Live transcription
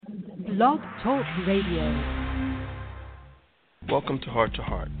Blog Talk Radio. Welcome to Heart,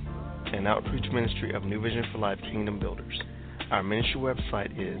 an outreach ministry of New Vision for Life Kingdom Builders. Our ministry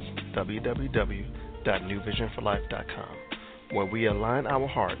website is www.newvisionforlife.com, where we align our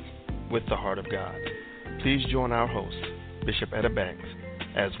heart with the heart of God. Please join our host, Bishop Etta Banks,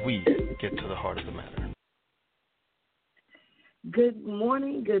 as we get to the heart of the matter. Good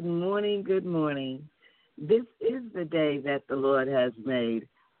morning, good morning, good morning. This is the day that the Lord has made.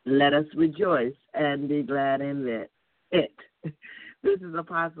 Let us rejoice and be glad in it. This is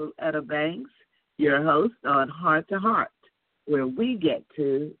Apostle Etta Banks, your host on Heart to Heart, where we get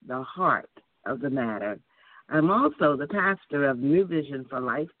to the heart of the matter. I'm also the pastor of New Vision for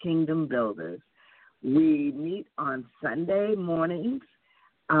Life Kingdom Builders. We meet on Sunday mornings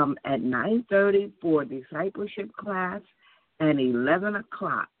at 9:30 for discipleship class and 11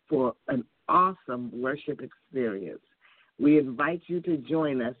 o'clock for an awesome worship experience. We invite you to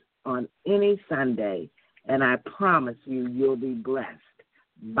join us on any Sunday, and I promise you'll be blessed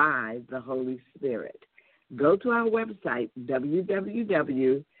by the Holy Spirit. Go to our website,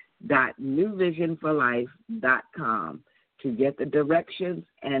 www.newvisionforlife.com, to get the directions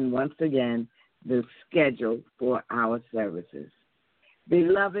and, once again, the schedule for our services.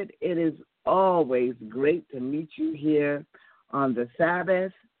 Beloved, it is always great to meet you here on the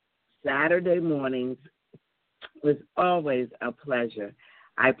Sabbath. Saturday mornings was always a pleasure.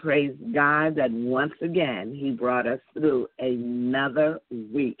 I praise God that once again He brought us through another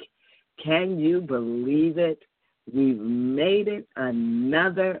week. Can you believe it? We've made it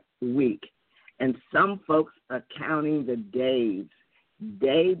another week. And some folks are counting the days,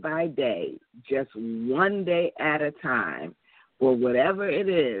 day by day, just one day at a time, or whatever it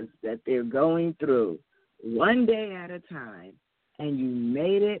is that they're going through, one day at a time. And you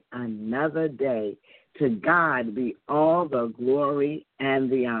made it another day. To God be all the glory and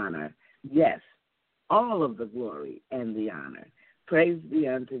the honor. Yes, all of the glory and the honor. Praise be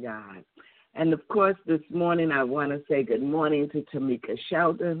unto God. And, of course, this morning I want to say good morning to Tamika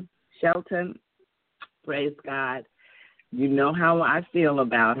Shelton. Praise God. You know how I feel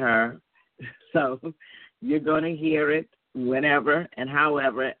about her. So you're going to hear it whenever and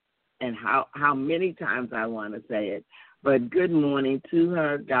however and how many times I want to say it. But good morning to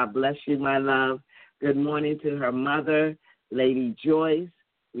her. God bless you, my love. Good morning to her mother, Lady Joyce.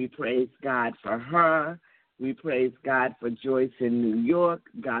 We praise God for her. We praise God for Joyce in New York.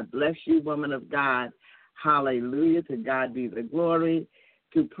 God bless you, woman of God. Hallelujah. To God be the glory.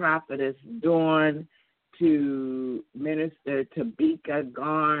 To Prophetess Dawn, to Minister Tabika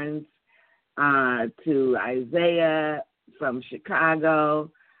Garnes, to Isaiah from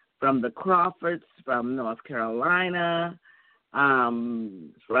Chicago, from the Crawfords, from North Carolina,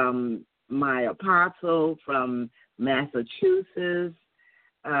 from my apostle from Massachusetts,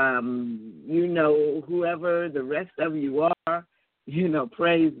 whoever the rest of you are,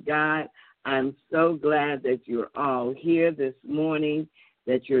 praise God. I'm so glad that you're all here this morning,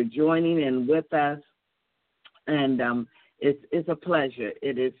 that you're joining in with us, and it's a pleasure.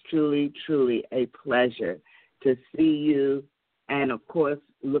 It is truly, truly a pleasure to see you, and, of course,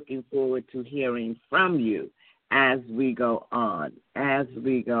 looking forward to hearing from you as we go on.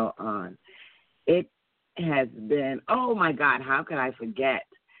 It has been, oh, my God, how could I forget?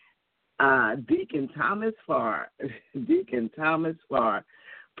 Deacon Thomas Farr.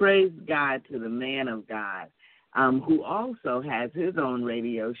 Praise God to the man of God, who also has his own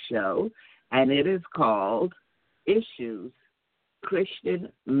radio show, and it is called Issues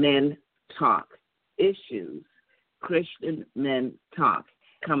Christian Men Talk. Issues Christian Men Talk.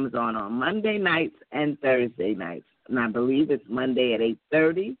 Comes on Monday nights and Thursday nights. And I believe it's Monday at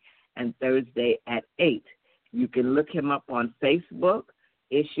 8:30 and Thursday at 8. You can look him up on Facebook,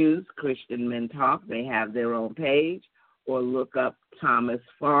 Issues Christian Men Talk. They have their own page. Or look up Thomas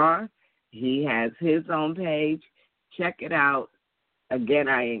Farr. He has his own page. Check it out. Again,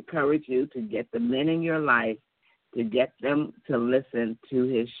 I encourage you to get the men in your life, to get them to listen to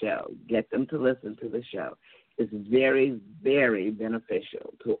his show. Get them to listen to the show. It's very, very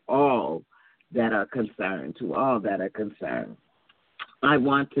beneficial to all that are concerned, I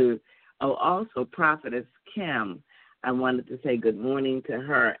want to, also Prophetess Kim, I wanted to say good morning to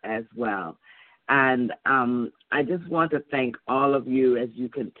her as well. And I just want to thank all of you as you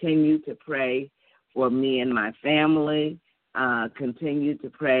continue to pray for me and my family, continue to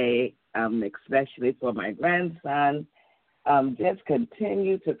pray, especially for my grandson. Just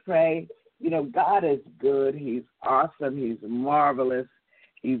continue to pray. God is good. He's awesome. He's marvelous.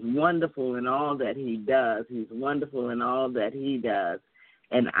 He's wonderful in all that he does.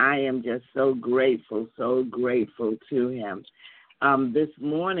 And I am just so grateful to him. This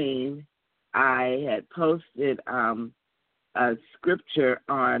morning I had posted a scripture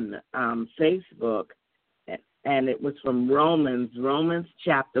on Facebook, and it was from Romans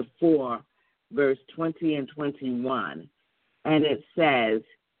chapter 4, verse 20 and 21. And it says,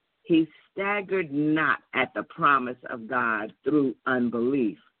 he staggered not at the promise of God through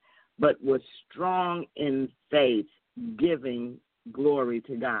unbelief, but was strong in faith, giving glory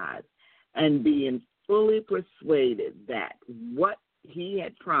to God, and being fully persuaded that what he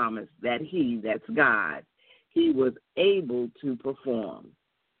had promised, that's God, he was able to perform.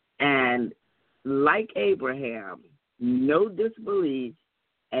 And like Abraham, no disbelief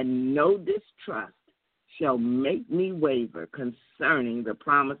and no distrust shall make me waver concerning the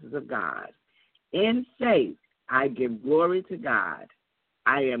promises of God. In faith, I give glory to God.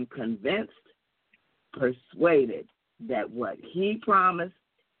 I am convinced, persuaded that what he promised,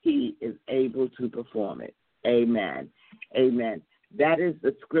 he is able to perform it. Amen. Amen. That is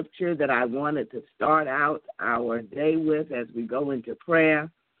the scripture that I wanted to start out our day with as we go into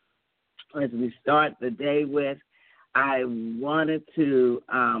prayer. As we start the day with, I wanted to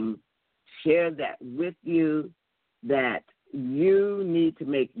share that with you, that you need to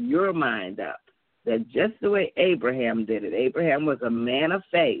make your mind up, that just the way Abraham did it. Abraham was a man of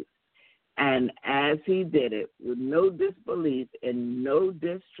faith, and as he did it, with no disbelief and no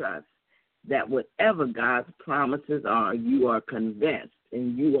distrust, that whatever God's promises are, you are convinced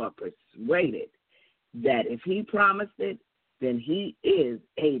and you are persuaded that if he promised it, then he is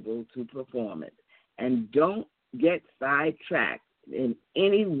able to perform it. And don't get sidetracked in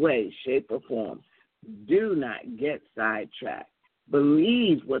any way, shape, or form. Do not get sidetracked.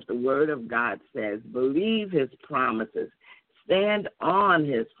 Believe what the Word of God says. Believe his promises. Stand on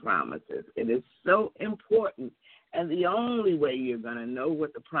his promises. It is so important. And the only way you're going to know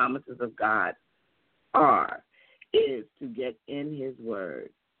what the promises of God are is to get in his word.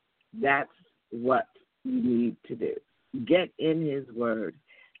 That's what you need to do. Get in his word.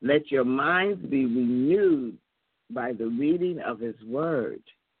 Let your minds be renewed by the reading of his word.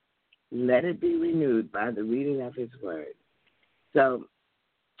 Let it be renewed by the reading of his word. So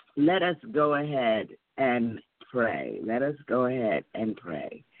let us go ahead and pray. Let us go ahead and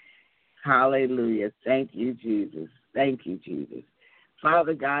pray. Hallelujah. Thank you, Jesus. Thank you, Jesus.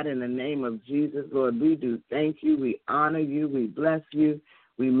 Father God, in the name of Jesus, Lord, we do thank you. We honor you. We bless you.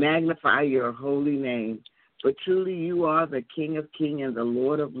 We magnify your holy name. For truly you are the King of kings and the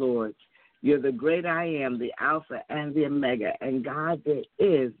Lord of lords. You're the great I am, the Alpha and the Omega. And God, there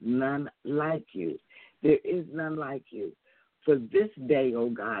is none like you. There is none like you. For this day, oh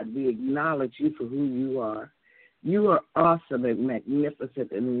God, we acknowledge you for who you are. You are awesome and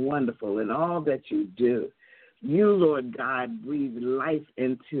magnificent and wonderful in all that you do. You, Lord God, breathed life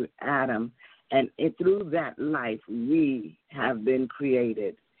into Adam, and through that life we have been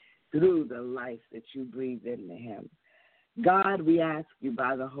created, through the life that you breathed into him. God, we ask you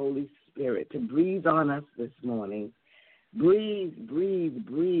by the Holy Spirit to breathe on us this morning. Breathe, breathe,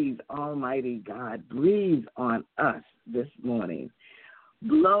 breathe, Almighty God. Breathe on us this morning.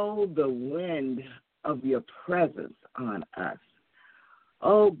 Blow the wind of your presence on us.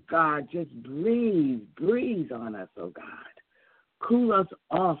 Oh, God, just breathe on us, oh, God. Cool us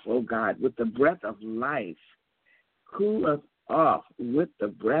off, oh, God, with the breath of life. Cool us off with the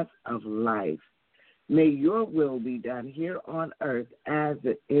breath of life. May your will be done here on earth as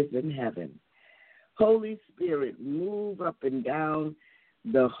it is in heaven. Holy Spirit, move up and down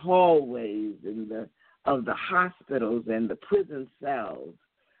the hallways of the hospitals and the prison cells.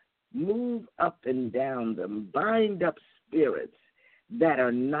 Move up and down them. Bind up spirits that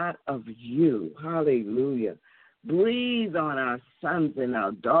are not of you. Hallelujah. Breathe on our sons and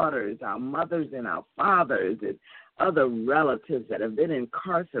our daughters, our mothers and our fathers, and other relatives that have been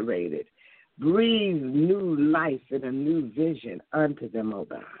incarcerated. Breathe new life and a new vision unto them, O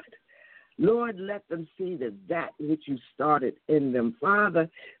God. Lord, let them see that which you started in them, Father,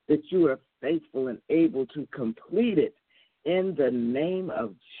 that you are faithful and able to complete it in the name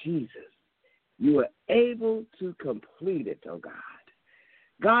of Jesus. You are able to complete it, oh God.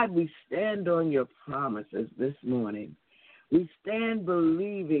 God, we stand on your promises this morning. We stand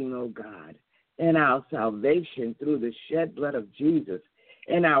believing, oh God, in our salvation through the shed blood of Jesus,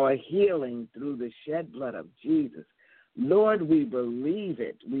 in our healing through the shed blood of Jesus. Lord, we believe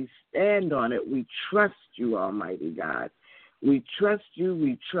it. We stand on it. We trust you, Almighty God. We trust you.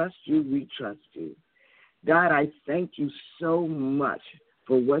 We trust you. We trust you. God, I thank you so much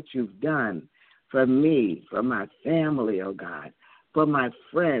for what you've done for me, for my family, oh God, for my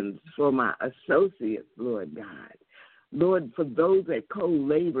friends, for my associates, Lord God. Lord, for those that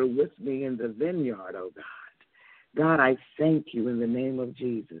co-labor with me in the vineyard, oh God. God, I thank you in the name of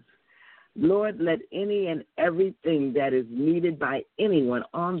Jesus. Lord, let any and everything that is needed by anyone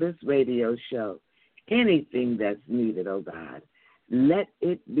on this radio show, anything that's needed, oh God, let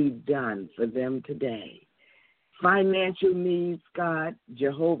it be done for them today. Financial needs, God,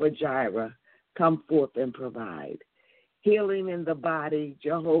 Jehovah Jireh, come forth and provide. Healing in the body,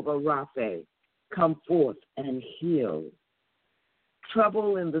 Jehovah Rapha, come forth and heal.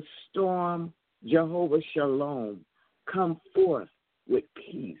 Trouble in the storm, Jehovah Shalom, come forth with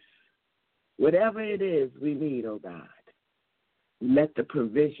peace. Whatever it is we need, oh God, let the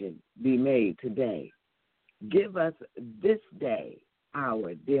provision be made today. Give us this day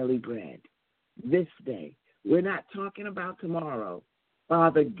our daily bread. This day. We're not talking about tomorrow.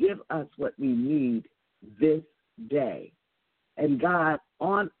 Father, give us what we need this day. And God,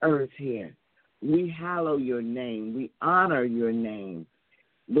 on earth here, we hallow your name. We honor your name.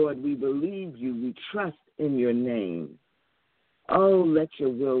 Lord, we believe you. We trust in your name. Oh, let your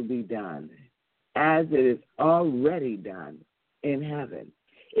will be done as it is already done in heaven.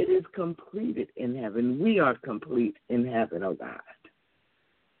 It is completed in heaven. We are complete in heaven, oh God.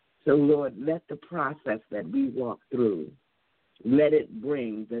 So, Lord, let the process that we walk through, let it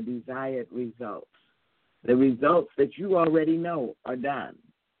bring the desired results, the results that you already know are done.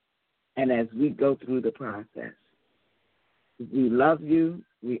 And as we go through the process, we love you,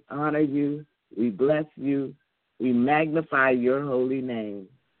 we honor you, we bless you, we magnify your holy name,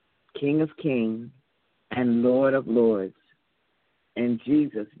 King of kings and Lord of lords. In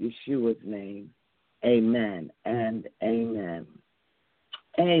Jesus, Yeshua's name, amen and amen.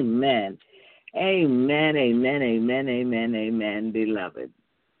 Amen. Amen, amen, amen, amen, amen, beloved.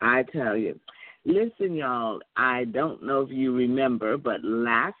 I tell you. Listen, y'all, I don't know if you remember, but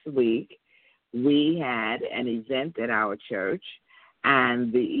last week we had an event at our church,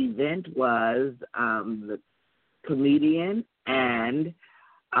 and the event was the comedian and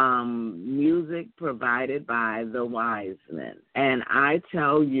music provided by the Wise Men. And I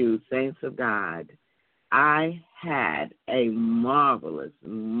tell you, saints of God, I had a marvelous,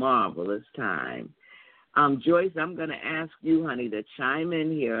 marvelous time. Joyce, I'm going to ask you, honey, to chime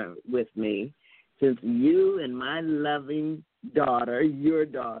in here with me, since you and my loving daughter, your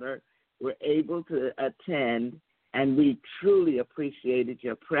daughter, were able to attend, and we truly appreciated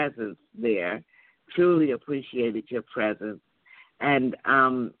your presence there, truly appreciated your presence. And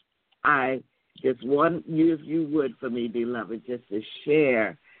I just want you, if you would, for me, beloved, just to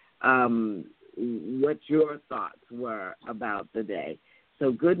share what your thoughts were about the day.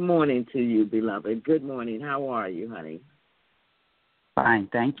 So good morning to you, beloved. Good morning. How are you, honey? Fine,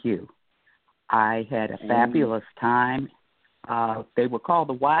 thank you. I had a fabulous time. They were called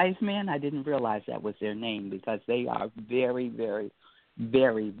the Wise Men. I didn't realize that was their name because they are very, very,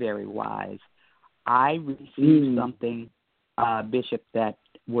 very, very wise. I received something, Bishop, that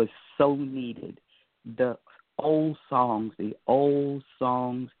was so needed. The old songs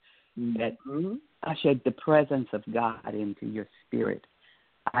that ushered the presence of God into your spirit.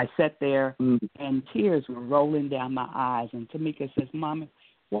 I sat there and tears were rolling down my eyes, and Tamika says, Mama,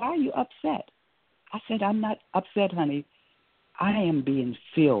 why are you upset? I said, I'm not upset, honey. I am being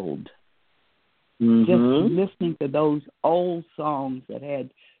filled. Just listening to those old songs that had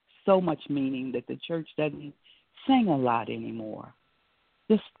so much meaning that the church doesn't sing a lot anymore.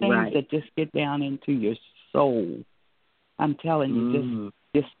 Just things that just get down into your soul. I'm telling you,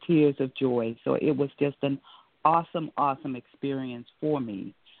 just tears of joy. So it was just an awesome, awesome experience for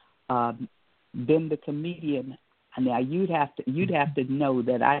me. Then the comedian. Now you'd have to know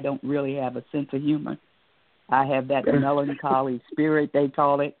that I don't really have a sense of humor. I have that melancholy spirit, they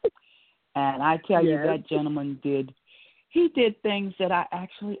call it. And I tell you, that gentleman did things that I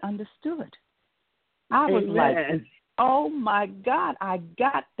actually understood. I was like, oh my God, I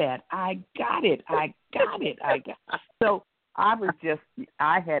got that. I got it. So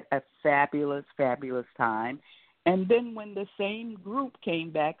I had a fabulous, fabulous time. And then when the same group came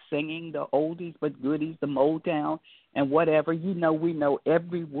back singing the oldies but goodies, the Motown and whatever, we know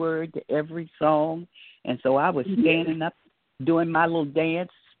every word to every song. And so I was standing up doing my little dance,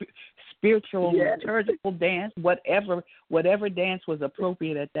 spiritual, liturgical dance, whatever dance was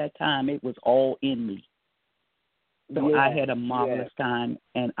appropriate at that time, it was all in me. So I had a marvelous time,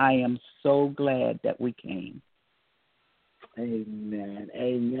 and I am so glad that we came. Amen.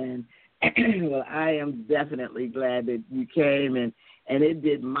 Amen. Well, I am definitely glad that you came, and it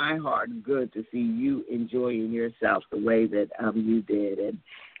did my heart good to see you enjoying yourself the way that you did,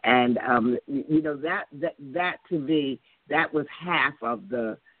 and that to me, that was half of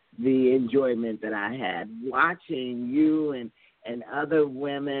the enjoyment that I had, watching you and other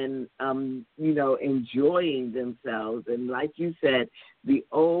women, enjoying themselves. And like you said, the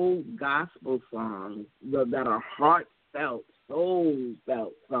old gospel songs that are heartfelt,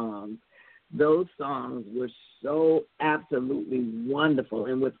 soul-felt songs, those songs were so absolutely wonderful.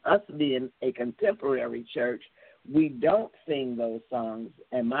 And with us being a contemporary church, we don't sing those songs.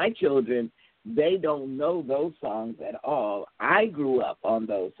 And my children, they don't know those songs at all. I grew up on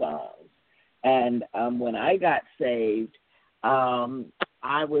those songs. And when I got saved,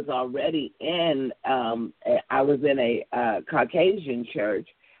 I was already in a Caucasian church,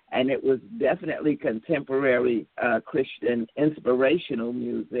 and it was definitely contemporary Christian inspirational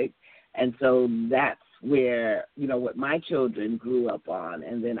music. And so that's where, what my children grew up on.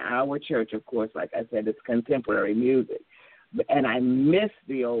 And then our church, of course, like I said, it's contemporary music. And I miss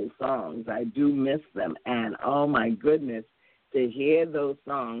the old songs. I do miss them. And, oh, my goodness, to hear those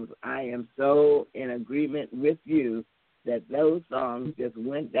songs, I am so in agreement with you that those songs just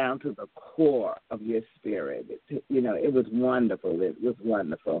went down to the core of your spirit. It was wonderful. It was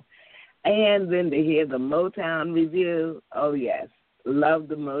wonderful. And then to hear the Motown review, oh, yes, love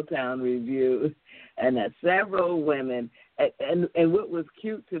the Motown review. And that several women, and what was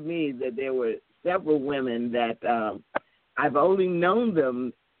cute to me, that there were several women that I've only known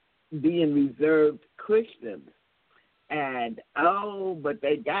them being reserved Christians. And, but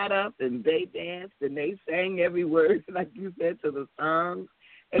they got up and they danced and they sang every word, like you said, to the songs.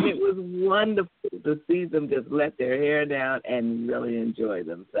 And it was wonderful to see them just let their hair down and really enjoy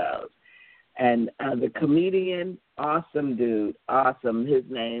themselves. And the comedian, awesome dude, awesome. His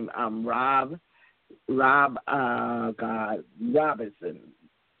name, Rob Robinson,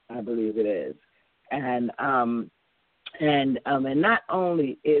 I believe it is. And not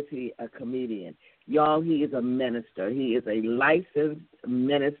only is he a comedian, y'all, he is a minister. He is a licensed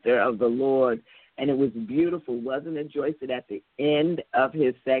minister of the Lord, and it was beautiful. Wasn't it, Joyce, that at the end of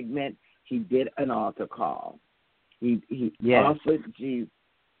his segment, he did an altar call. He offered Jesus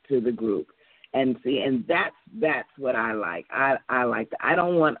to the group. And see, and that's what I like. I like that. I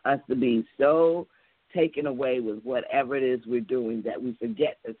don't want us to be so taken away with whatever it is we're doing that we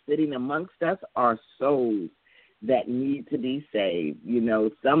forget that sitting amongst us are souls that need to be saved.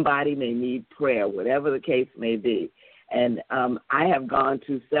 Somebody may need prayer, whatever the case may be. And I have gone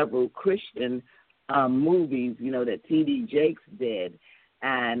to several Christian movies, that T.D. Jakes did,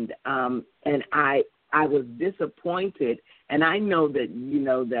 and I was disappointed. And I know that,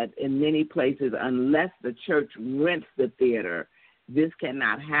 that in many places, unless the church rents the theater, this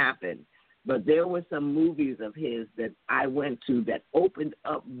cannot happen. But there were some movies of his that I went to that opened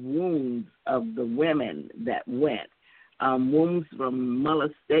up wounds of the women that went, wounds from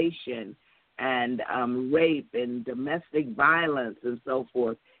molestation and rape and domestic violence and so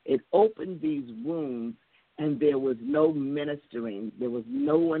forth. It opened these wounds, and there was no ministering. There was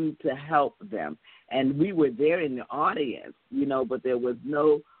no one to help them. And we were there in the audience, but there was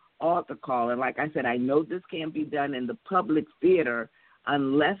no altar call. And like I said, I know this can't be done in the public theater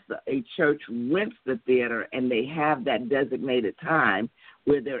unless a church rents the theater and they have that designated time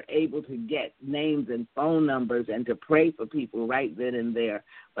where they're able to get names and phone numbers and to pray for people right then and there.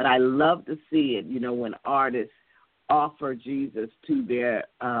 But I love to see it, when artists offer Jesus to their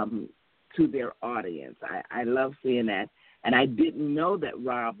audience. I love seeing that. And I didn't know that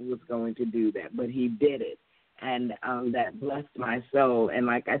Rob was going to do that, but he did it. And that blessed my soul. And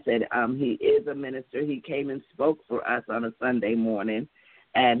like I said, he is a minister. He came and spoke for us on a Sunday morning,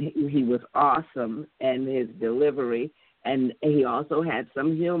 and he was awesome in his delivery. And he also had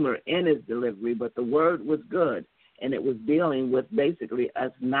some humor in his delivery, but the word was good, and it was dealing with basically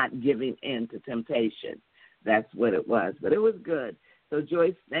us not giving in to temptation. That's what it was. But it was good. So,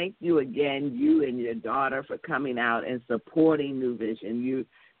 Joyce, thank you again, you and your daughter, for coming out and supporting New Vision.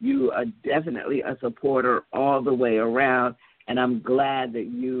 You are definitely a supporter all the way around, and I'm glad that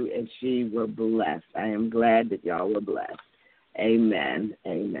you and she were blessed. I am glad that y'all were blessed. Amen.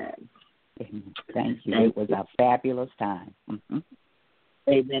 Amen. Thank you. It was a fabulous time. Mm-hmm.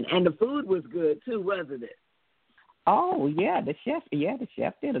 Amen. And the food was good, too, wasn't it? Oh, yeah. The chef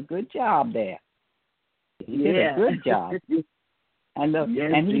did a good job there. He did a good job.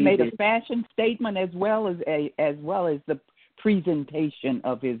 And he made a fashion statement as well as the presentation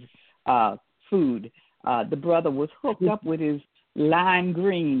of his food. The brother was hooked up with his lime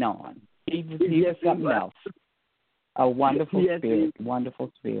green on. He was something else. A wonderful spirit.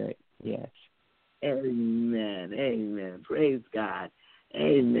 Wonderful spirit. Yes. Amen. Amen. Praise God.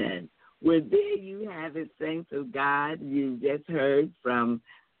 Amen. Well, there you have it, saints of God. You just heard from,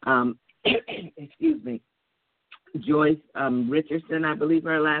 Joyce Richardson, I believe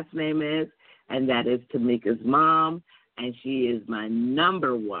her last name is, and that is Tamika's mom. and she is my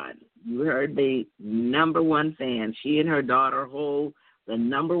number one. You heard me, number one fan. She and her daughter hold the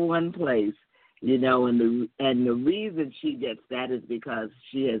number one place, and the reason she gets that is because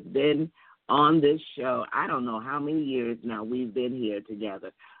she has been on this show. I don't know how many years now we've been here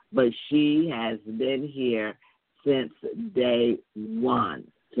together, but she has been here since day one.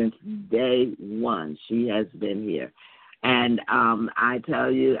 Since day one, she has been here. And I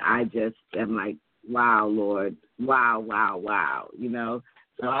tell you, I just am like, wow, Lord, wow.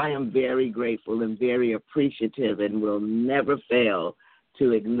 So I am very grateful and very appreciative and will never fail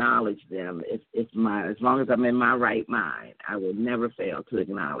to acknowledge them. As long as I'm in my right mind, I will never fail to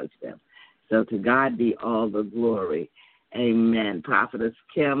acknowledge them. So to God be all the glory. Amen. Prophetess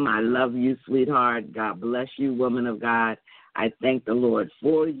Kim, I love you, sweetheart. God bless you, woman of God. I thank the Lord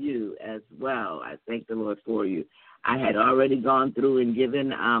for you as well. I thank the Lord for you. I had already gone through and given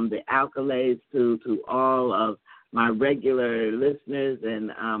the accolades to all of my regular listeners,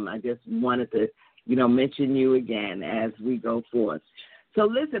 and I just wanted to, mention you again as we go forth. So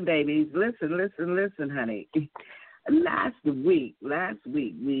listen, babies, listen, honey. Last week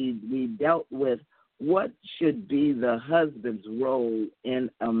we dealt with what should be the husband's role in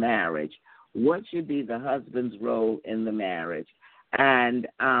a marriage. What should be the husband's role in the marriage? And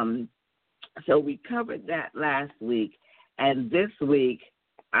so we covered that last week, and this week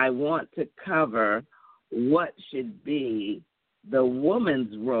I want to cover what should be the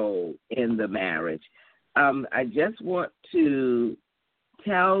woman's role in the marriage. I just want to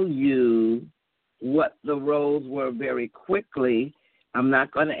tell you what the roles were very quickly. I'm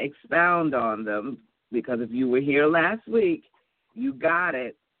not going to expound on them because if you were here last week, you got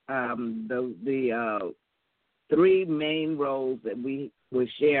it. The three main roles that we were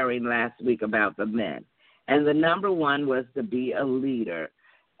sharing last week about the men. And the number one was to be a leader.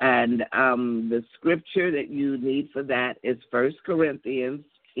 And the scripture that you need for that is 1 Corinthians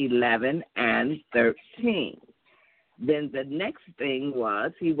 11 and 13. Then the next thing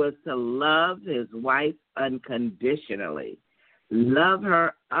was he was to love his wife unconditionally. Love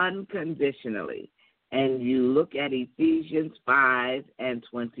her unconditionally. And you look at Ephesians 5 and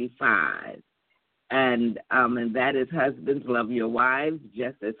 25. And that is, husbands, love your wives,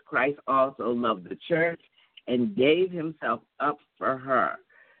 just as Christ also loved the church and gave himself up for her.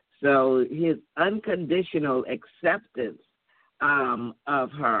 So his unconditional acceptance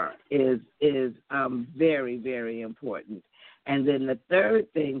of her is very, very important. And then the third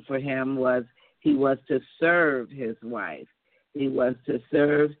thing for him was he was to serve his wife. He was to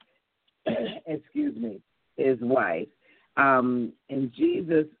serve, his wife. And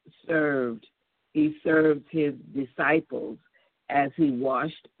Jesus served his disciples as he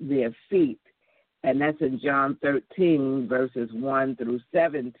washed their feet. And that's in John 13, verses 1 through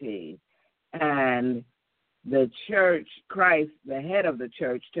 17. And the church, Christ, the head of the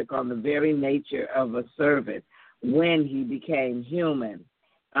church, took on the very nature of a servant when he became human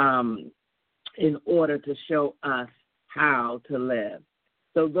in order to show us how to live.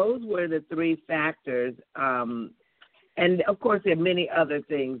 So those were the three factors. And, of course, there are many other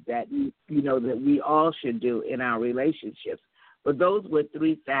things that, that we all should do in our relationships. But those were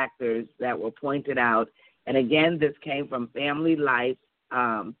three factors that were pointed out. And, again, this came from Family Life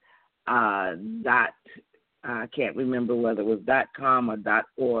I can't remember whether it was .com or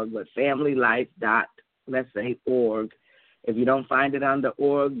 .org, but familylife.org. If you don't find it under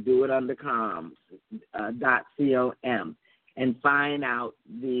org, do it under .com, .com, and find out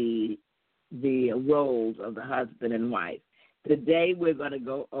the roles of the husband and wife. Today we're going to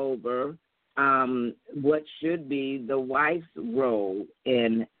go over what should be the wife's role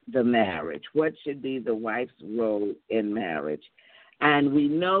in the marriage. What should be the wife's role in marriage? And we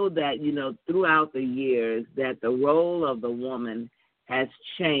know that, throughout the years that the role of the woman has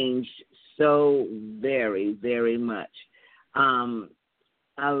changed so very, very much. A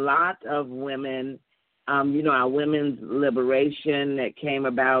lot of women, our women's liberation that came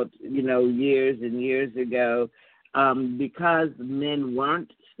about, years and years ago, because men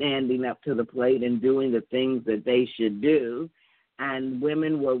weren't standing up to the plate and doing the things that they should do, and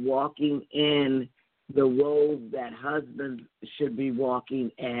women were walking in the roles that husbands should be walking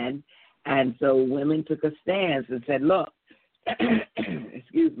in. And so women took a stance and said, look,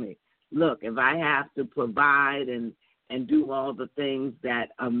 look, if I have to provide and do all the things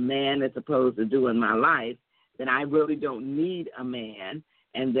that a man is supposed to do in my life, then I really don't need a man.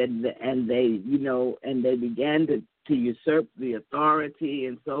 And they began to usurp the authority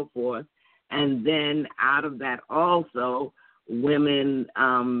and so forth. And then out of that also, women,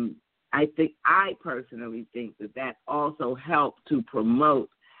 I personally think that also helped to promote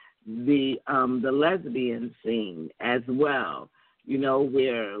the lesbian scene as well. You know,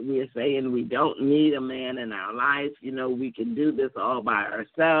 where we're saying we don't need a man in our life. You know, we can do this all by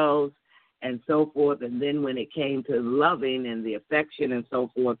ourselves and so forth. And then when it came to loving and the affection and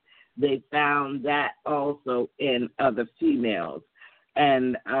so forth, they found that also in other females.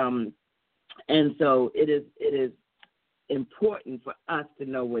 And so it is important for us to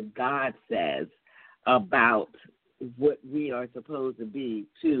know what God says about what we are supposed to be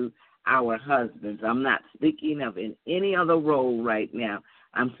to our husbands. I'm not speaking of in any other role right now.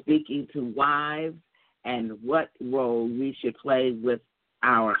 I'm speaking to wives and what role we should play with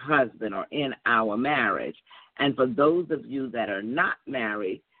our husband or in our marriage. And for those of you that are not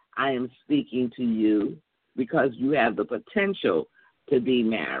married, I am speaking to you because you have the potential to be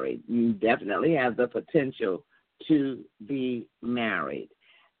married. You definitely have the potential to be married.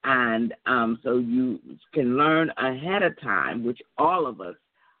 And so you can learn ahead of time, which all of us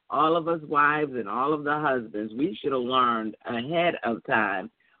wives and all of the husbands, we should have learned ahead of time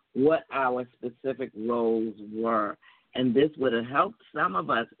what our specific roles were. And this would have helped some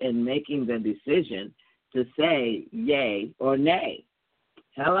of us in making the decision to say yay or nay.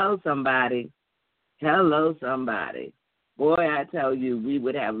 Hello, somebody. Hello, somebody. Boy, I tell you, we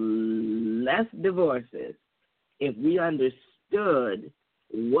would have less divorces if we understood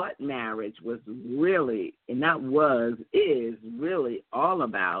what marriage was really, and not was, is really all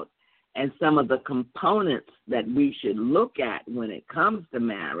about, and some of the components that we should look at when it comes to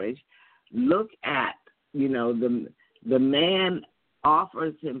marriage. Look at, you know, the man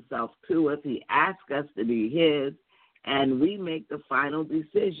offers himself to us. He asks us to be his, and we make the final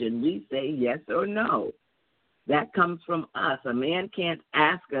decision. We say yes or no. That comes from us. A man can't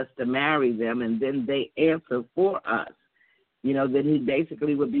ask us to marry them, and then they answer for us. You know, then he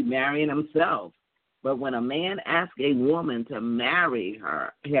basically would be marrying himself. But when a man asks a woman to marry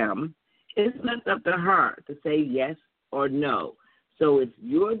him, it's left up to her to say yes or no. So it's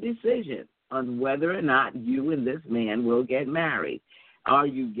your decision on whether or not you and this man will get married. Are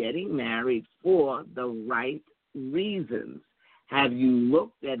you getting married for the right reasons? Have you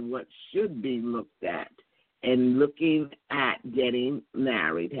looked at what should be looked at and looking at getting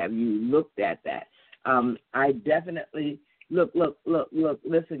married? Have you looked at that? I definitely... Look,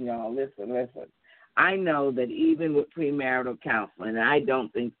 listen, y'all, listen. I know that even with premarital counseling, I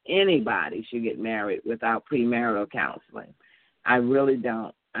don't think anybody should get married without premarital counseling. I really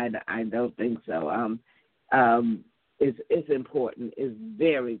don't. I don't think so. It's important. It's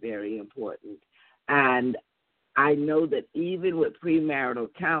very, very important. And I know that even with premarital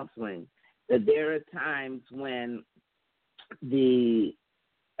counseling, that there are times when the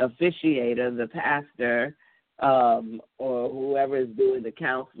officiator, the pastor, or whoever is doing the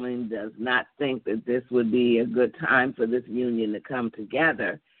counseling does not think that this would be a good time for this union to come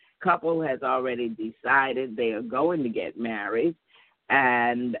together. Couple has already decided they are going to get married,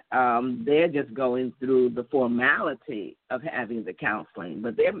 and they're just going through the formality of having the counseling.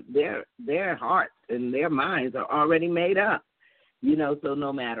 But their hearts and their minds are already made up. You know, so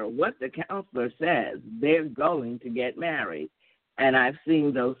no matter what the counselor says, they're going to get married. And I've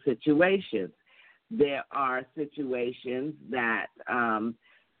seen those situations. There are situations that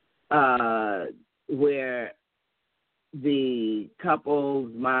where the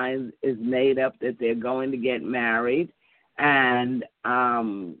couple's mind is made up that they're going to get married, and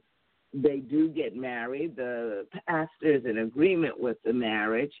they do get married. The pastor is in agreement with the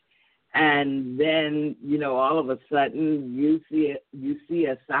marriage, and then, you know, all of a sudden you see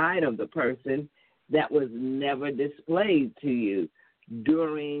a side of the person that was never displayed to you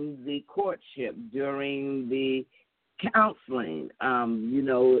during the courtship, during the counseling. You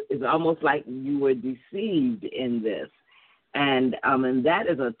know, it's almost like you were deceived in this. And that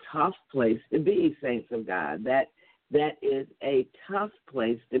is a tough place to be, saints of God. That is a tough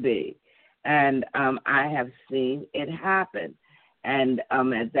place to be. And I have seen it happen. And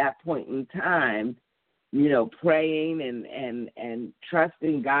at that point in time, you know, praying and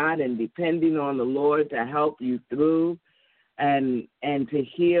trusting God and depending on the Lord to help you through and to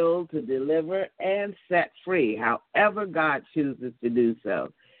heal, to deliver, and set free, however God chooses to do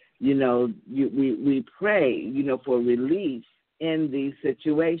so. You know, we pray, you know, for relief in these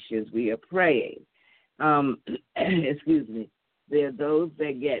situations. We are praying. Excuse me. There are those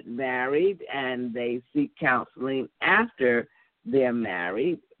that get married and they seek counseling after they're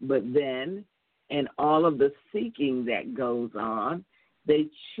married, but then in all of the seeking that goes on, they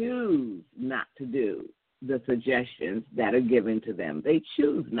choose not to do the suggestions that are given to them. They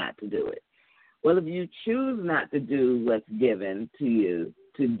choose not to do it. Well, if you choose not to do what's given to you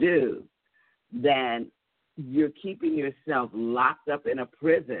to do, then you're keeping yourself locked up in a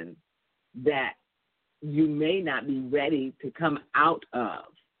prison that you may not be ready to come out of.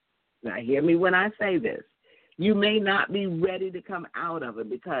 Now, hear me when I say this. You may not be ready to come out of it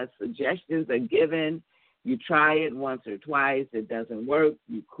because suggestions are given. You try it once or twice. It doesn't work.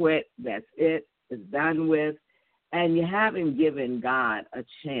 You quit. That's it. It's done with. And you haven't given God a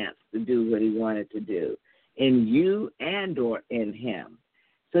chance to do what he wanted to do in you and or in him.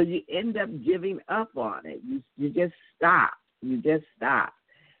 So you end up giving up on it. You just stop. You just stop.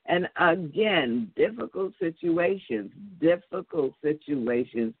 And again, difficult situations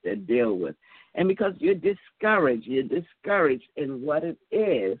to deal with. And because you're discouraged in what it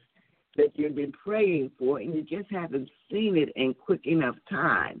is that you've been praying for, and you just haven't seen it in quick enough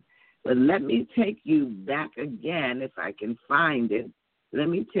time. But let me take you back again, if I can find it. Let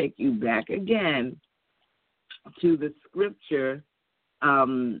me take you back again to the scripture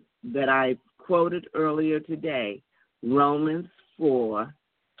that I quoted earlier today, Romans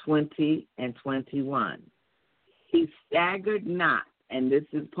 4:20 and 21. He staggered not, and this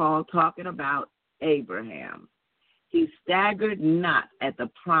is Paul talking about Abraham. He staggered not at the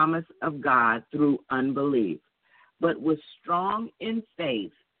promise of God through unbelief, but was strong in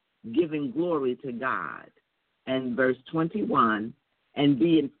faith, giving glory to God. And verse 21, and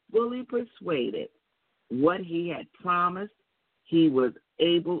being fully persuaded what he had promised, he was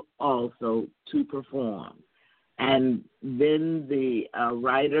able also to perform. And then the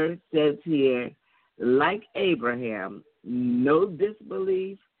writer says here, like Abraham, no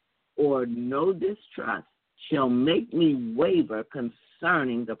disbelief or no distrust shall make me waver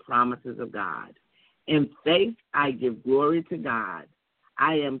concerning the promises of God. In faith, I give glory to God.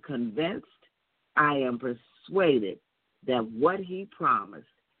 I am convinced, I am persuaded that what he promised,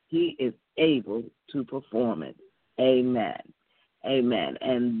 he is able to perform it. Amen. Amen.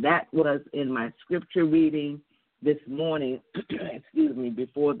 And that was in my scripture reading this morning,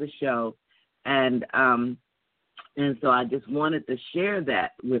 before the show. And so I just wanted to share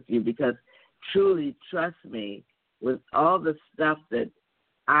that with you because truly, trust me, with all the stuff that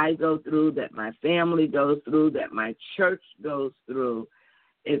I go through, that my family goes through, that my church goes through,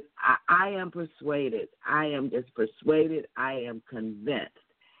 I am persuaded. I am just persuaded. I am convinced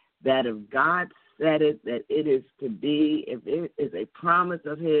that if God said it, that it is to be, if it is a promise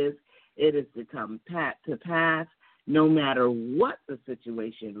of his, it is to come to pass, no matter what the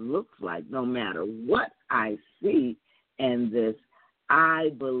situation looks like, no matter what I see in this. I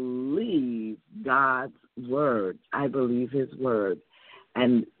believe God's word. I believe his word.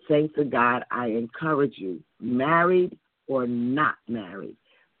 And thanks to God, I encourage you, married or not married,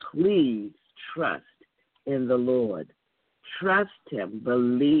 please trust in the Lord. Trust him.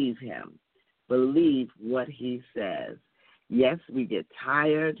 Believe him. Believe what he says. Yes, we get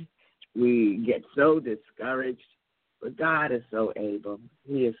tired. We get so discouraged. But God is so able.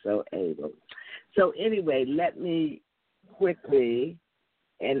 He is so able. So anyway, let me quickly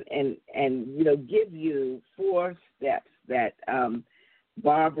and give you 4 steps that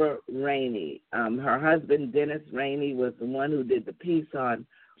Barbara Rainey, her husband Dennis Rainey was the one who did the piece on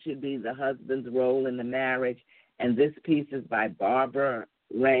should be the husband's role in the marriage, and this piece is by Barbara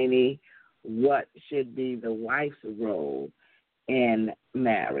Rainey, what should be the wife's role in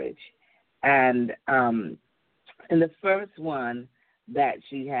marriage. And the first one that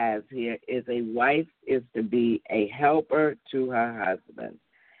she has here is a wife is to be a helper to her husband.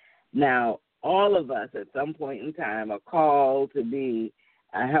 Now, all of us at some point in time are called to be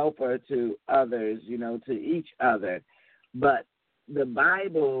a helper to others, to each other. But the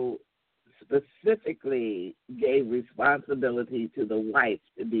Bible specifically gave responsibility to the wife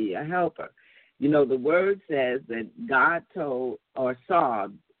to be a helper. The word says that God saw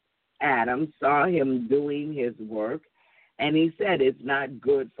him doing his work, and he said it's not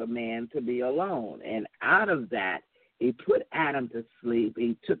good for man to be alone. And out of that, he put Adam to sleep.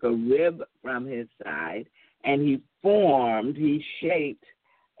 He took a rib from his side, and he shaped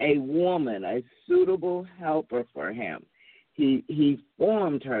a woman, a suitable helper for him. He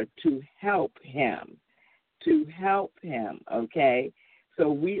formed her to help him, okay?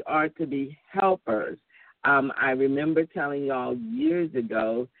 So we are to be helpers. I remember telling y'all years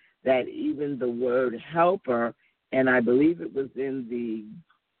ago that even the word helper, and I believe it was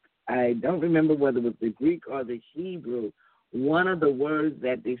I don't remember whether it was the Greek or the Hebrew, one of the words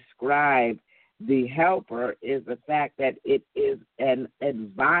that describe the helper is the fact that it is an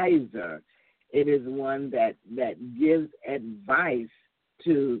advisor. It is one that gives advice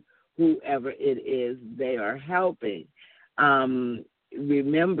to whoever it is they are helping.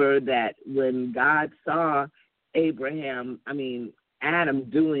 Remember that when God saw Adam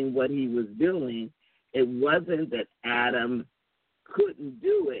doing what he was doing, It wasn't that Adam couldn't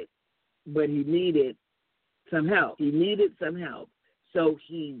do it, but he needed some help. He needed some help. So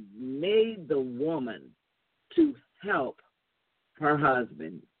he made the woman to help her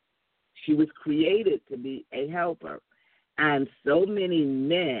husband. She was created to be a helper. And so many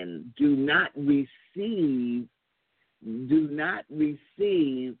men do not receive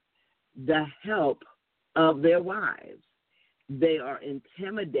the help of their wives. They are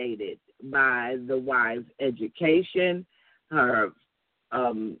intimidated by the wife's education, her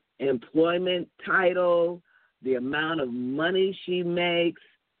employment title, the amount of money she makes.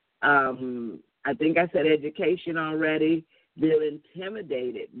 I think I said education already. They're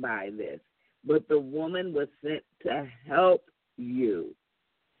intimidated by this. But the woman was sent to help you.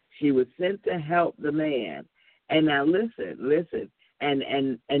 She was sent to help the man. And now listen.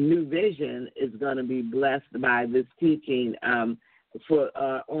 And New Vision is going to be blessed by this teaching on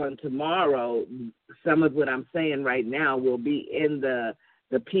tomorrow. Some of what I'm saying right now will be in the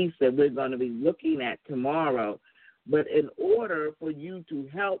piece that we're going to be looking at tomorrow. But in order for you to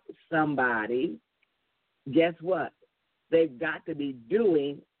help somebody, guess what? They've got to be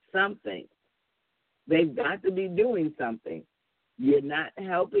doing something. They've got to be doing something. You're not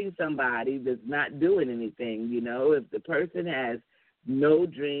helping somebody that's not doing anything. You know, if the person has no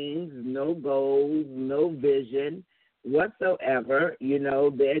dreams, no goals, no vision whatsoever, you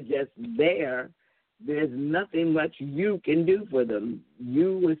know, they're just there. There's nothing much you can do for them.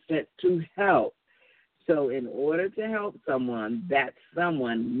 You were sent to help. So in order to help someone, that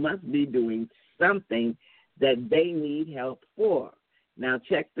someone must be doing something that they need help for. Now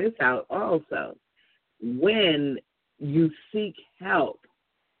check this out also. When you seek help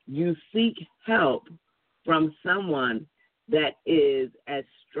from someone that is as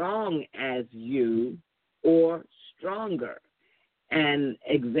strong as you or stronger. And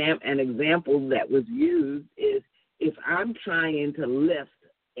an example that was used is if I'm trying to lift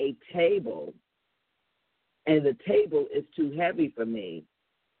a table and the table is too heavy for me,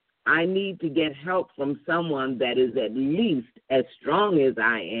 I need to get help from someone that is at least as strong as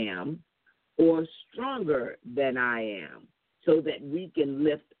I am or stronger than I am so that we can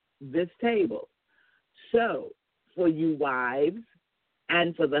lift this table. So for you wives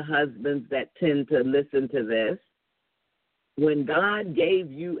and for the husbands that tend to listen to this, when God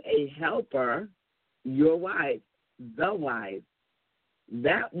gave you a helper, your wife, the wife,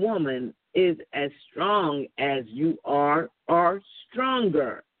 that woman is as strong as you are or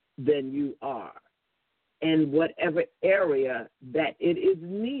stronger than you are in whatever area that it is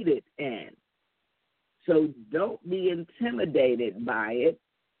needed in. So don't be intimidated by it.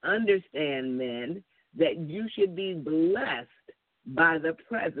 Understand, men, that you should be blessed by the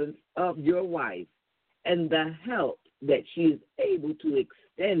presence of your wife and the help that she is able to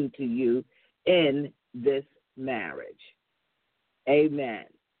extend to you in this marriage. Amen.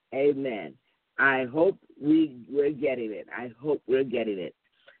 Amen. I hope we're getting it. I hope we're getting it.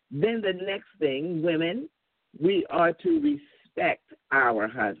 Then the next thing, women, we are to respect our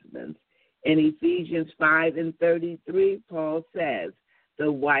husbands. In Ephesians 5:33, Paul says,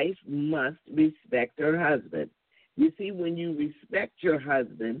 the wife must respect her husband. You see, when you respect your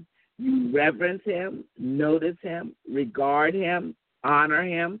husband, you reverence him, notice him, regard him, honor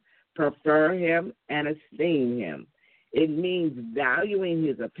him, prefer him, and esteem him. It means valuing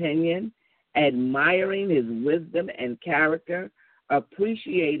his opinion, admiring his wisdom and character,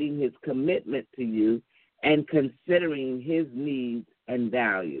 appreciating his commitment to you, and considering his needs and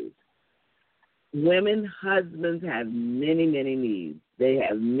values. Women, husbands have many, many needs. They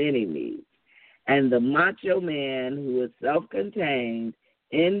have many needs. And the macho man who is self-contained,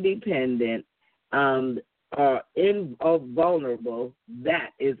 independent, or vulnerable,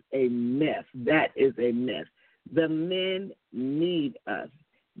 that is a myth. That is a myth. The men need us.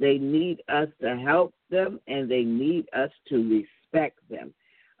 They need us to help them, and they need us to respect them.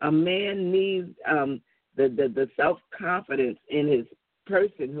 A man needs the self-confidence in his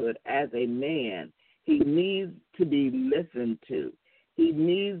personhood as a man. He needs to be listened to. He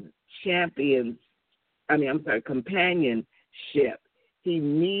needs companionship. He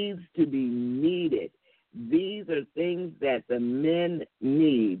needs to be needed. These are things that the men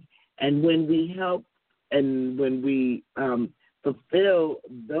need. And when we help and when we fulfill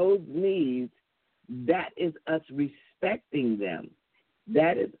those needs, that is us respecting them.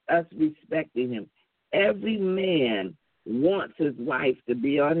 That is us respecting him. Every man wants his wife to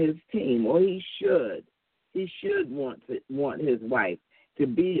be on his team, or he should. He should want his wife to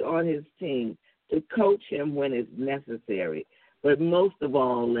be on his team, to coach him when it's necessary. But most of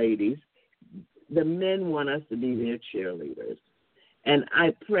all, ladies, the men want us to be their cheerleaders. And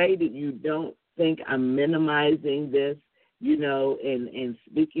I pray that you don't think I'm minimizing this, and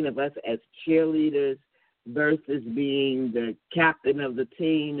speaking of us as cheerleaders versus being the captain of the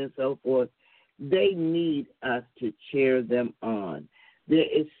team and so forth. They need us to cheer them on. There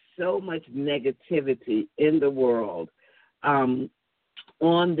is so much negativity in the world on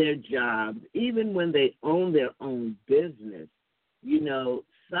their jobs, even when they own their own business.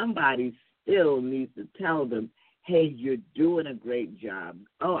 Somebody still needs to tell them, hey, you're doing a great job.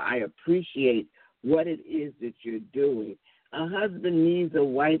 Oh, I appreciate what it is that you're doing. A husband needs a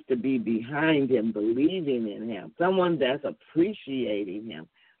wife to be behind him, believing in him, someone that's appreciating him.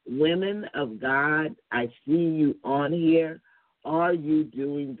 Women of God, I see you on here. Are you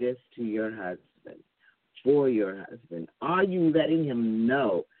doing this to your husband, for your husband? Are you letting him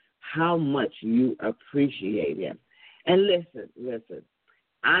know how much you appreciate him? And listen,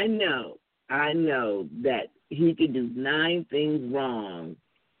 I know that he can do 9 things wrong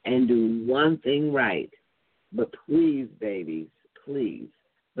and do one thing right. But please, babies, please,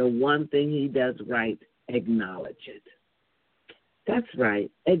 the one thing he does right, acknowledge it. That's right.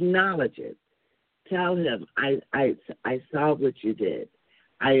 Acknowledge it. Tell him, I saw what you did.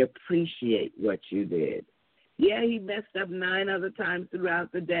 I appreciate what you did. Yeah, he messed up 9 other times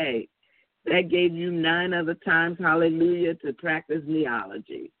throughout the day. That gave you 9 other times, hallelujah, to practice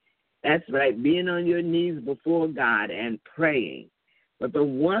neology. That's right, being on your knees before God and praying. But the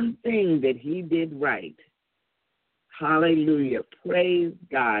one thing that he did right, hallelujah, praise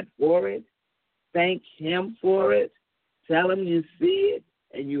God for it. Thank him for it. Tell him you see it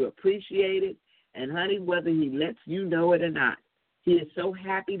and you appreciate it. And, honey, whether he lets you know it or not, he is so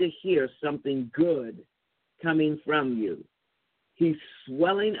happy to hear something good coming from you. He's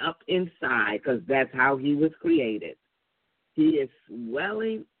swelling up inside because that's how he was created. He is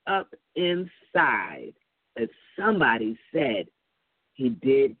swelling up inside that somebody said he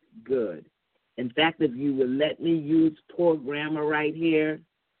did good. In fact, if you would let me use poor grammar right here,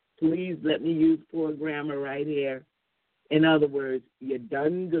 please let me use poor grammar right here. In other words, you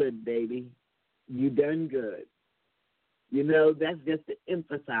done good, baby. You done good. That's just to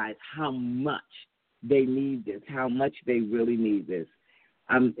emphasize how much they need this, how much they really need this.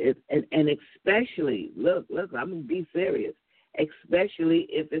 And especially, look, I'm going to be serious, especially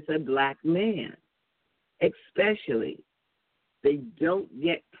if it's a black man. Especially. They don't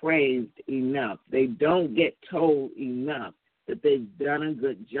get praised enough. They don't get told enough that they've done a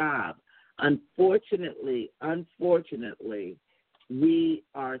good job. Unfortunately, we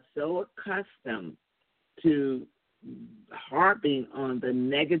are so accustomed to harping on the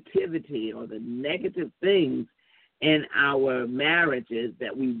negativity or the negative things in our marriages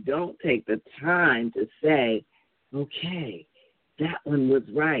that we don't take the time to say, okay, that one was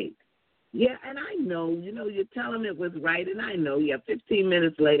right. Yeah, and I know, you tell him it was right, and I know, 15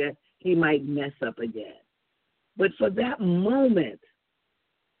 minutes later, he might mess up again. But for that moment,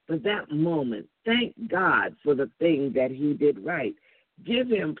 thank God for the thing that he did right. Give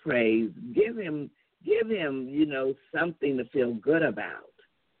him praise. Give him, something to feel good about.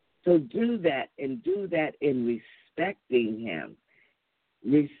 So do that, and do that in respecting him.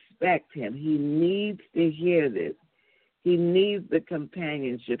 Respect him. He needs to hear this. He needs the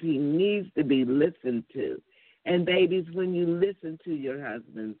companionship. He needs to be listened to. And babies, when you listen to your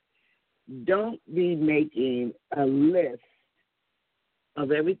husbands, don't be making a list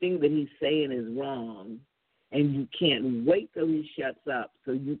of everything that he's saying is wrong, and you can't wait till he shuts up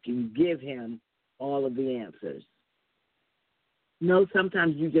so you can give him all of the answers. No,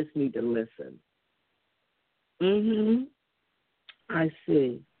 sometimes you just need to listen. I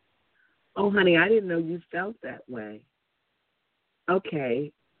see. Oh, honey, I didn't know you felt that way.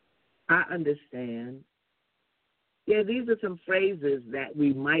 Okay, I understand. Yeah, these are some phrases that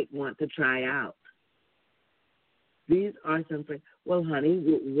we might want to try out. These are some phrases. Well, honey,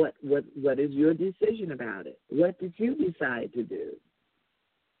 what is your decision about it? What did you decide to do?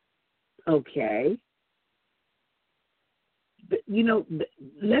 Okay. But,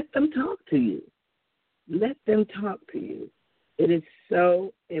 let them talk to you. Let them talk to you. It is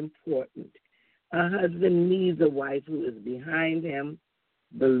so important. A husband needs a wife who is behind him,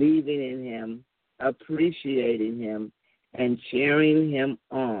 believing in him, appreciating him, and cheering him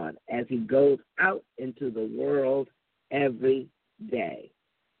on as he goes out into the world every day.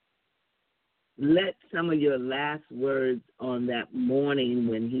 Let some of your last words on that morning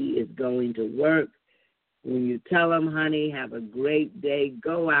when he is going to work, when you tell him, honey, have a great day,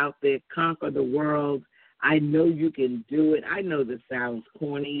 go out there, conquer the world. I know you can do it. I know this sounds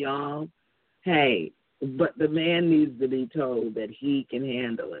corny, y'all. Hey, but the man needs to be told that he can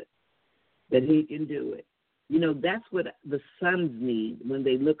handle it, that he can do it. That's what the sons need when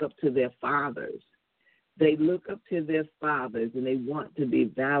they look up to their fathers. They look up to their fathers, and they want to be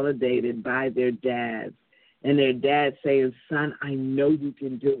validated by their dads. And their dad saying, son, I know you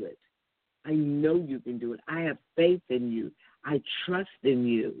can do it. I know you can do it. I have faith in you. I trust in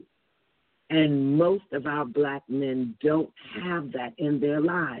you. And most of our black men don't have that in their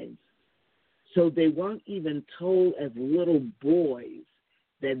lives. So they weren't even told as little boys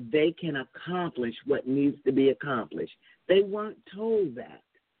that they can accomplish what needs to be accomplished. They weren't told that.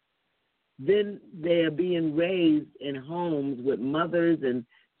 Then they're being raised in homes with mothers and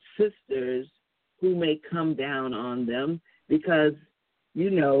sisters who may come down on them because you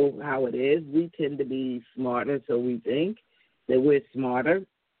know how it is. We tend to be smarter, so we think that we're smarter.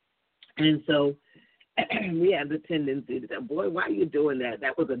 And so we have the tendency to say, boy, why are you doing that?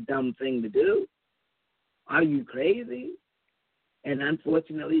 That was a dumb thing to do. Are you crazy? And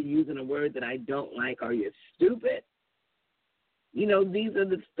unfortunately, using a word that I don't like, are you stupid? These are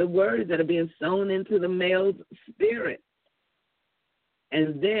the words that are being sown into the male's spirit.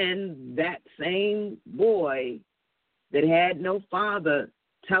 And then that same boy that had no father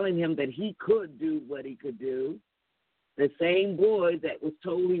telling him that he could do what he could do, the same boy that was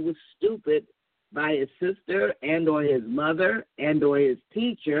told he was stupid by his sister and or his mother and or his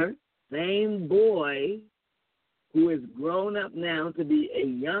teacher, same boy who is grown up now to be a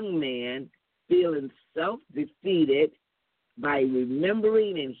young man feeling self-defeated by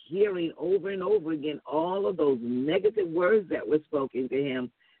remembering and hearing over and over again all of those negative words that were spoken to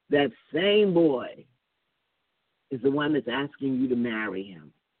him, that same boy is the one that's asking you to marry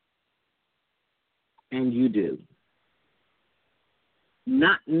him. And you do.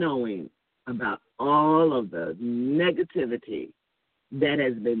 Not knowing about all of the negativity that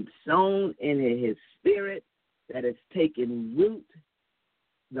has been sown in his spirit, that has taken root,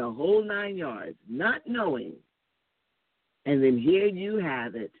 the whole 9 yards, not knowing. And then here you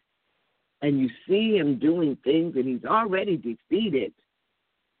have it, and you see him doing things, and he's already defeated.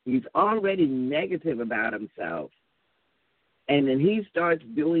 He's already negative about himself. And then he starts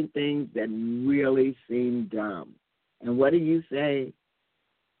doing things that really seem dumb. And what do you say?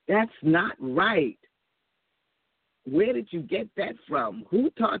 That's not right. Where did you get that from? Who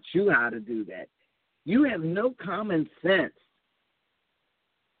taught you how to do that? You have no common sense.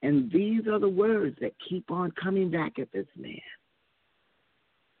 And these are the words that keep on coming back at this man.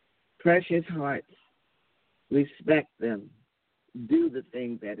 Precious hearts, respect them. Do the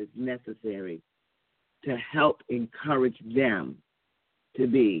thing that is necessary to help encourage them to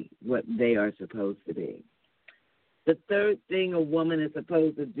be what they are supposed to be. The third thing a woman is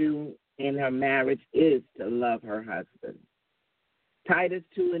supposed to do in her marriage is to love her husband. Titus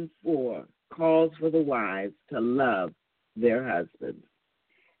 2:4 calls for the wives to love their husbands.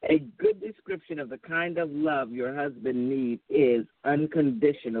 A good description of the kind of love your husband needs is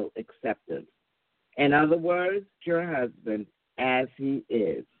unconditional acceptance. In other words, your husband as he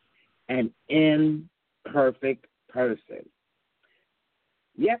is, an imperfect person.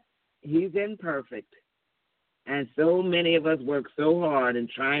 Yep, he's imperfect. And so many of us work so hard in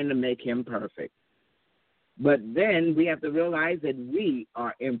trying to make him perfect. But then we have to realize that we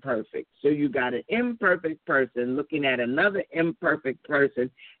are imperfect. So you got an imperfect person looking at another imperfect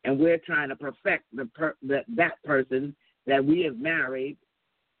person, and we're trying to perfect that person that we have married.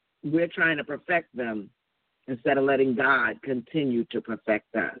 We're trying to perfect them instead of letting God continue to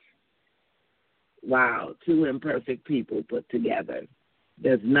perfect us. Wow, two imperfect people put together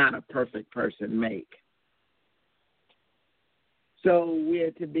does not a perfect person make. So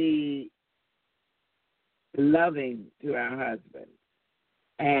we're to be loving to our husband.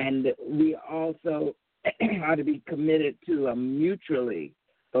 And we also are to be committed to a mutually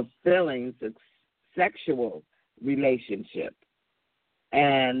fulfilling sexual relationship.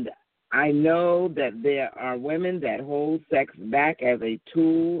 And I know that there are women that hold sex back as a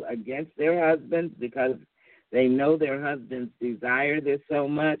tool against their husbands because they know their husbands desire this so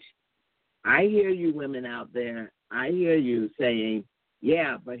much. I hear you women out there. I hear you saying,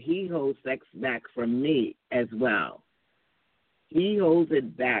 yeah, but he holds sex back from me as well. He holds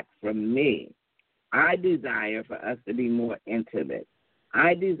it back from me. I desire for us to be more intimate.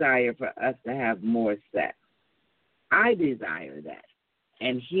 I desire for us to have more sex. I desire that.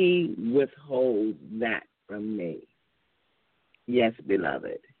 And he withholds that from me. Yes,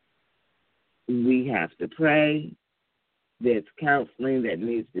 beloved. We have to pray. There's counseling that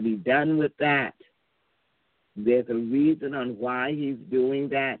needs to be done with that. There's a reason on why he's doing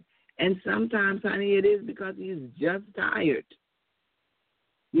that. And sometimes, honey, it is because he's just tired.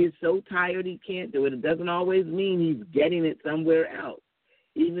 He's so tired he can't do it. It doesn't always mean he's getting it somewhere else.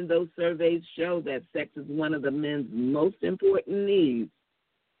 Even though surveys show that sex is one of the men's most important needs,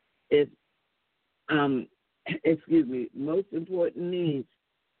 most important needs,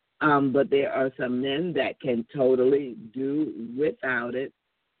 but there are some men that can totally do without it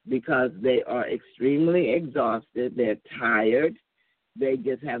because they are extremely exhausted, they're tired, they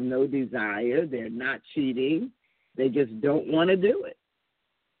just have no desire, they're not cheating, they just don't want to do it.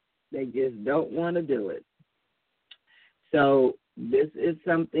 They just don't want to do it. So this is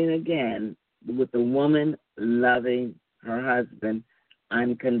something, again, with the woman loving her husband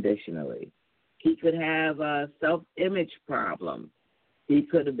unconditionally. He could have a self-image problem. He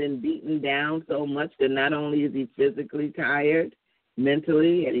could have been beaten down so much that not only is he physically tired,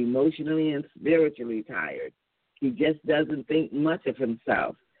 mentally and emotionally and spiritually tired, he just doesn't think much of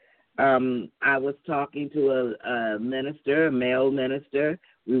himself. I was talking to a minister, a male minister.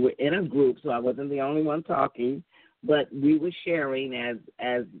 We were in a group, so I wasn't the only one talking, but we were sharing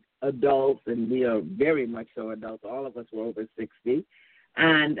as adults, and we are very much so adults. All of us were over 60,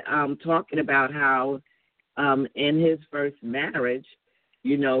 and talking about how in his first marriage,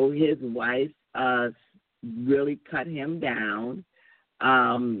 you know, his wife really cut him down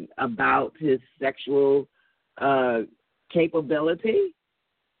about his sexual capability,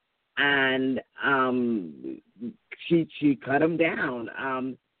 and she cut him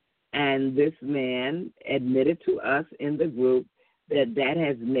down. And this man admitted to us in the group that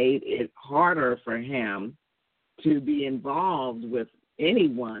has made it harder for him to be involved with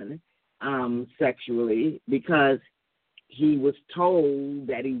anyone sexually because he was told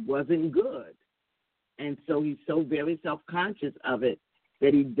that he wasn't good. And so he's so very self-conscious of it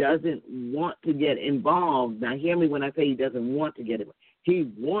that he doesn't want to get involved. Now, hear me when I say he doesn't want to get involved.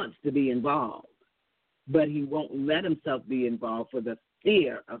 He wants to be involved, but he won't let himself be involved for the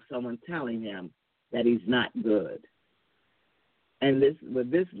fear of someone telling him that he's not good. And this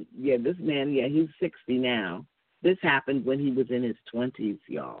man, he's 60 now. This happened when he was in his 20s,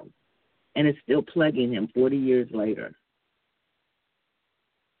 y'all, and it's still plaguing him 40 years later.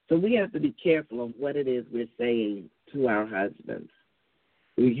 So we have to be careful of what it is we're saying to our husbands.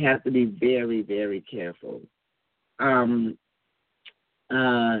 We have to be very, very careful.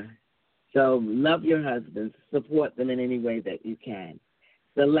 So love your husbands. Support them in any way that you can.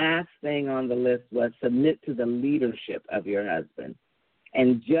 The last thing on the list was submit to the leadership of your husband.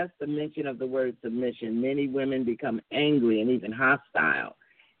 And just the mention of the word submission, many women become angry and even hostile.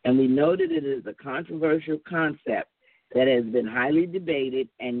 And we know that it is a controversial concept that has been highly debated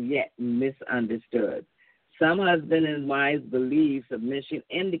and yet misunderstood. Some husbands and wives believe submission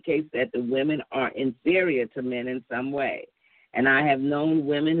indicates that the women are inferior to men in some way. And I have known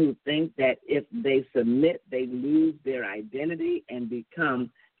women who think that if they submit, they lose their identity and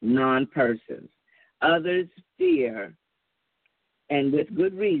become non-persons. Others fear, and with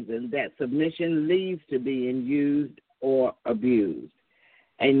good reason, that submission leads to being used or abused.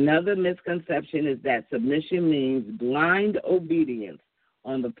 Another misconception is that submission means blind obedience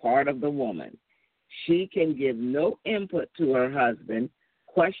on the part of the woman. She can give no input to her husband,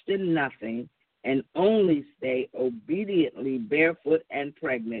 question nothing, and only stay obediently barefoot and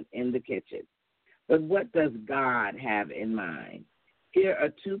pregnant in the kitchen. But what does God have in mind? Here are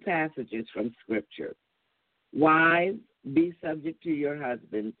two passages from Scripture. Wives, be subject to your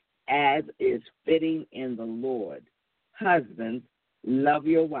husbands as is fitting in the Lord. Husbands, love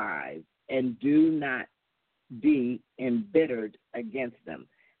your wives and do not be embittered against them.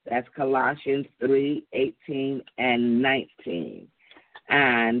 That's Colossians 3:18 and 19.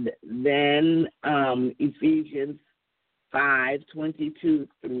 And then Ephesians 5:22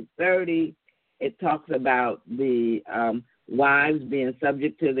 through 30, it talks about the wives being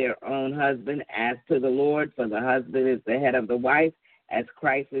subject to their own husband as to the Lord, for the husband is the head of the wife, as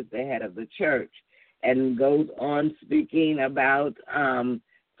Christ is the head of the church. And goes on speaking about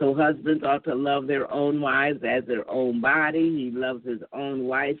so husbands ought to love their own wives as their own body. He loves his own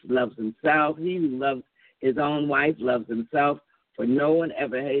wife, loves himself. He who loves his own wife loves himself. For no one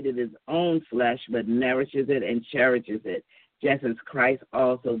ever hated his own flesh, but nourishes it and cherishes it, just as Christ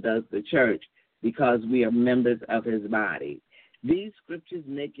also does the church, because we are members of his body. These scriptures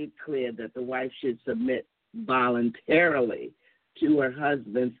make it clear that the wife should submit voluntarily to her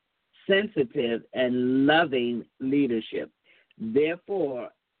husband's sensitive and loving leadership. Therefore,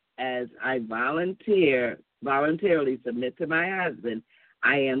 as I voluntarily submit to my husband,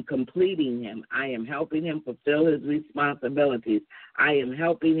 I am completing him. I am helping him fulfill his responsibilities. I am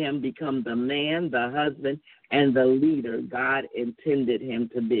helping him become the man, the husband, and the leader God intended him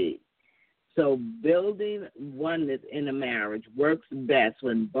to be. So building oneness in a marriage works best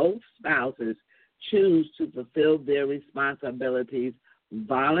when both spouses choose to fulfill their responsibilities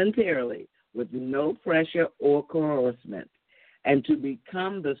voluntarily, with no pressure or coercion, and to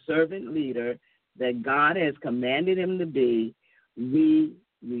become the servant leader that God has commanded him to be, we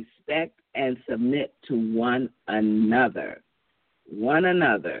respect and submit to one another. One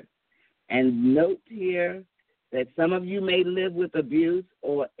another. And note here that some of you may live with abuse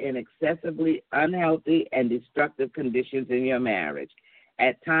or in excessively unhealthy and destructive conditions in your marriage.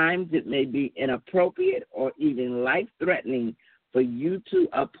 At times, it may be inappropriate or even life-threatening for you to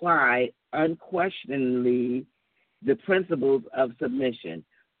apply unquestioningly the principles of submission.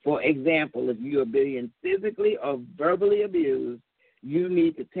 For example, if you are being physically or verbally abused, you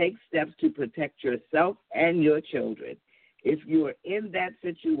need to take steps to protect yourself and your children. If you are in that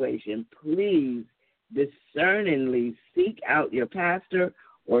situation, please discerningly seek out your pastor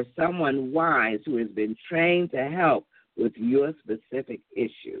or someone wise who has been trained to help with your specific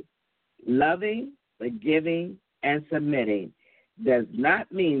issue. Loving, forgiving, and submitting does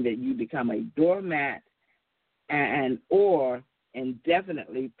not mean that you become a doormat and or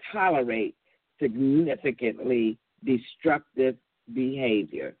indefinitely tolerate significantly destructive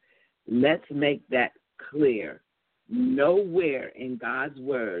behavior. Let's make that clear. Nowhere in God's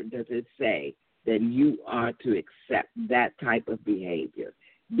word does it say that you are to accept that type of behavior.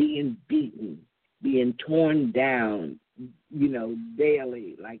 Being beaten, being torn down,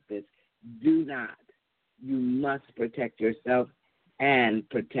 daily like this. Do not. You must protect yourself and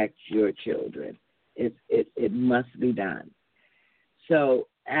protect your children. It must be done. So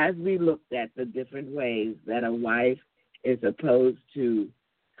as we looked at the different ways that a wife is supposed to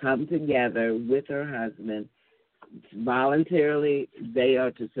come together with her husband, voluntarily they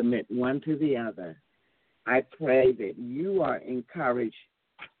are to submit one to the other. I pray that you are encouraged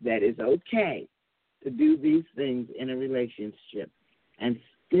that it's okay to do these things in a relationship and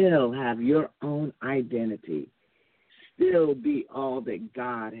still have your own identity, still be all that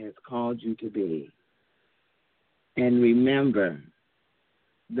God has called you to be. And remember,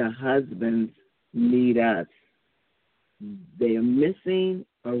 the husbands need us. They are missing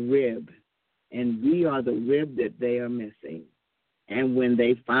a rib, and we are the rib that they are missing. And when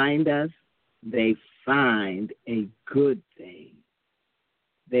they find us, they find a good thing.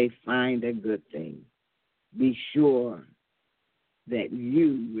 They find a good thing. Be sure that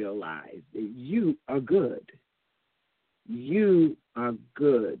you realize that you are good. You are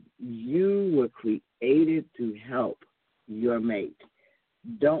good. You were created to help your mate.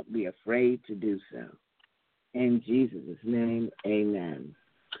 Don't be afraid to do so. In Jesus' name, amen.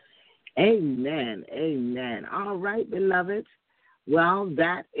 Amen. Amen. All right, beloved. Well,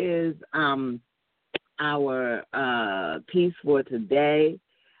 that is our piece for today.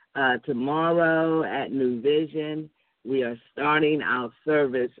 Tomorrow at New Vision, we are starting our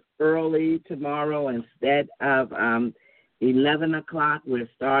service early tomorrow instead of 11 o'clock. We're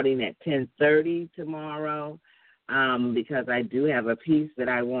starting at 10:30 tomorrow because I do have a piece that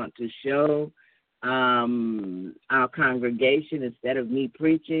I want to show our congregation instead of me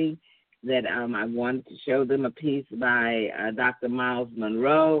preaching, that I wanted to show them a piece by Dr. Miles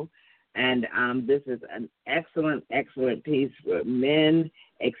Monroe. And this is an excellent, excellent piece for men,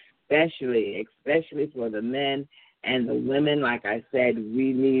 especially for the men and the women. Like I said,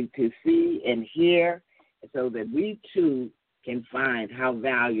 we need to see and hear so that we too can find how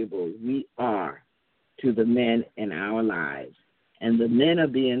valuable we are to the men in our lives. And the men are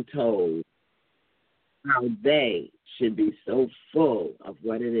being told how they should be so full of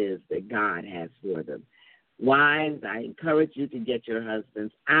what it is that God has for them. Wives, I encourage you to get your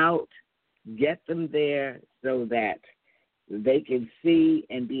husbands out, get them there so that they can see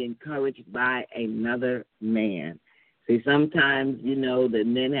and be encouraged by another man. See, sometimes, that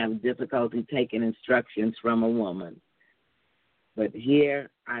men have difficulty taking instructions from a woman. But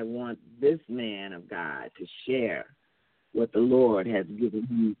here I want this man of God to share what the Lord has given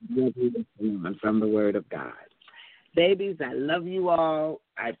him from the Word of God. Babies, I love you all.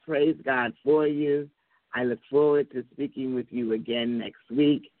 I praise God for you. I look forward to speaking with you again next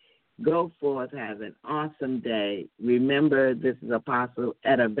week. Go forth, have an awesome day. Remember, this is Apostle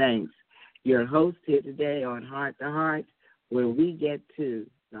Etta Banks, your host here today on Heart to Heart, where we get to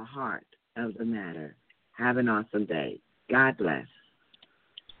the heart of the matter. Have an awesome day. God bless.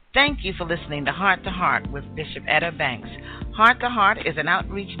 Thank you for listening to Heart with Bishop Etta Banks. Heart to Heart is an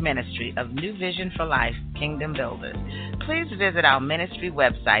outreach ministry of New Vision for Life Kingdom Builders. Please visit our ministry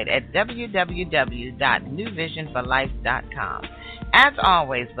website at www.newvisionforlife.com. As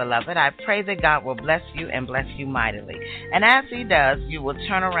always, beloved, I pray that God will bless you and bless you mightily. And as He does, you will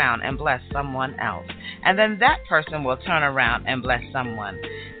turn around and bless someone else. And then that person will turn around and bless someone.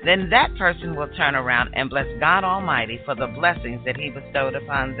 then that person will turn around and bless God Almighty for the blessings that He bestowed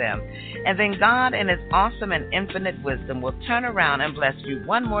upon them. And then God, in His awesome and infinite wisdom, will turn around and bless you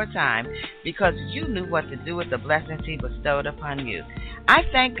one more time because you knew what to do with the blessings He bestowed upon you. I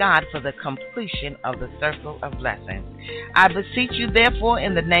thank God for the completion of the circle of blessings. I beseech you, therefore,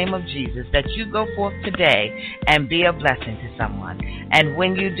 in the name of Jesus, that you go forth today and be a blessing to someone. And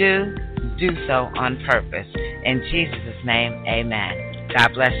when you do so on purpose. In Jesus' name, amen.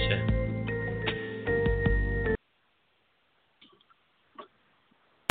 God bless you.